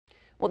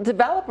Well,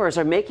 developers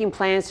are making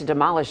plans to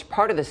demolish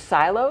part of the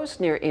silos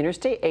near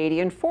Interstate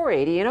 80 and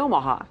 480 in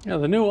Omaha. Yeah,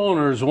 the new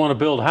owners want to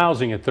build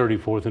housing at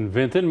 34th and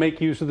Vinton,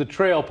 make use of the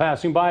trail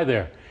passing by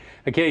there.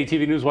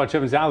 KETV News Watch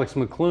 7's Alex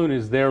McClune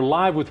is there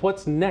live with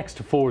what's next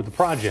for the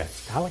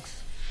project.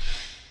 Alex?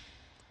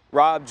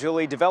 Rob,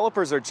 Julie,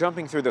 developers are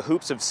jumping through the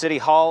hoops of City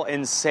Hall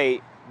and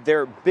say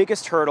their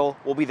biggest hurdle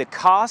will be the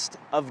cost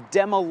of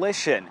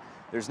demolition.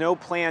 There's no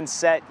plan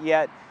set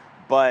yet,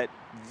 but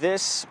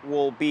this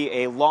will be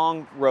a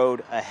long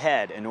road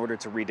ahead in order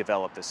to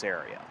redevelop this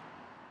area.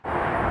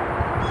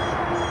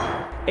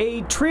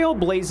 A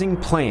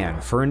trailblazing plan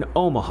for an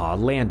Omaha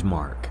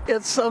landmark.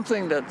 It's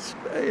something that's,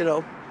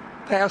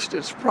 past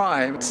its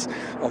prime. It's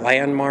a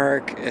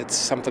landmark. It's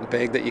something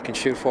big that you can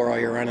shoot for while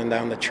you're running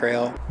down the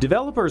trail.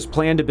 Developers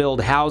plan to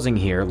build housing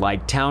here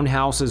like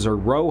townhouses or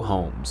row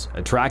homes,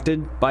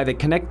 attracted by the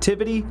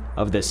connectivity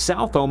of the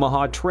South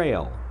Omaha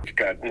Trail. We've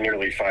got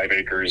nearly 5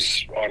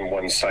 acres on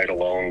one site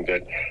alone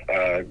that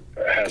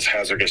has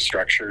hazardous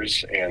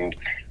structures and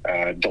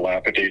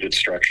dilapidated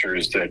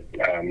structures that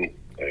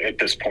at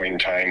this point in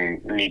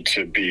time need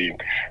to be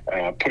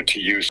put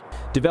to use.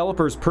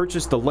 Developers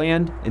purchased the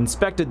land,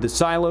 inspected the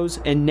silos,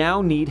 and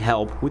now need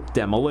help with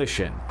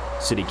demolition.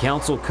 City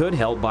Council could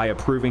help by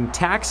approving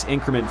tax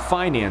increment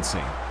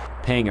financing,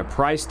 paying a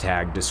price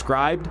tag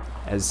described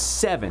as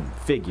 7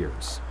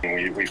 figures.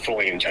 We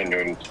fully intend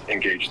to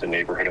engage the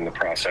neighborhood in the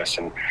process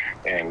and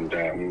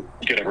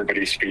get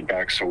everybody's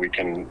feedback so we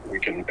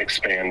can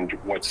expand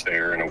what's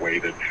there in a way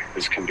that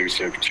is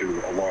conducive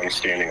to a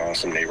long-standing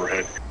awesome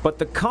neighborhood. But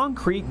the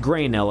concrete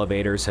grain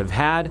elevators have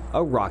had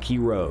a rocky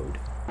road.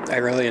 I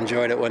really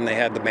enjoyed it when they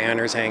had the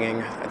banners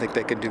hanging. I think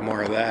they could do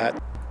more of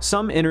that.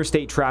 Some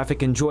interstate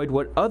traffic enjoyed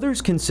what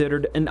others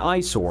considered an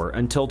eyesore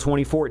until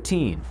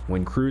 2014,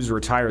 when crews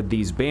retired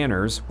these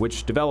banners,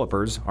 which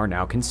developers are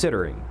now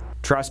considering.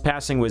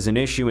 Trespassing was an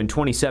issue in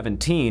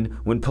 2017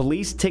 when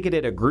police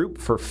ticketed a group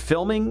for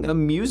filming a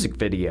music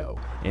video,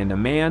 and a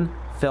man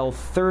fell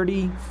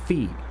 30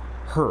 feet,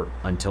 hurt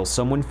until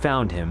someone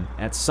found him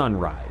at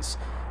sunrise.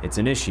 It's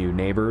an issue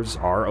neighbors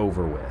are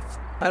over with.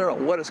 I don't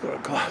know what it's going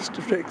to cost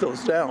to take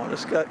those down.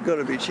 It's going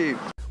to be cheap.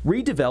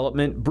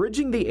 Redevelopment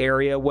bridging the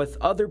area with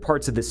other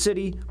parts of the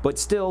city, but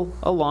still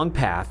a long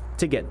path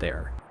to get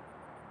there.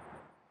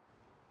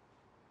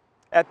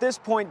 At this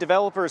point,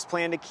 developers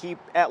plan to keep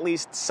at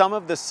least some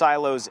of the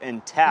silos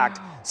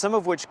intact, some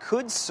of which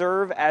could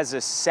serve as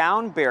a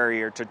sound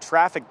barrier to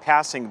traffic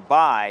passing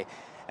by.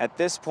 At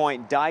this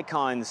point,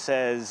 Dicon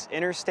says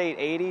Interstate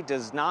 80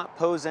 does not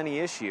pose any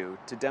issue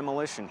to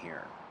demolition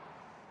here.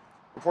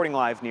 Reporting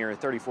live near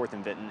 34th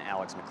and Vinton,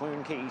 Alex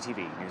McClune,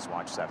 KETV News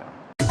Watch 7.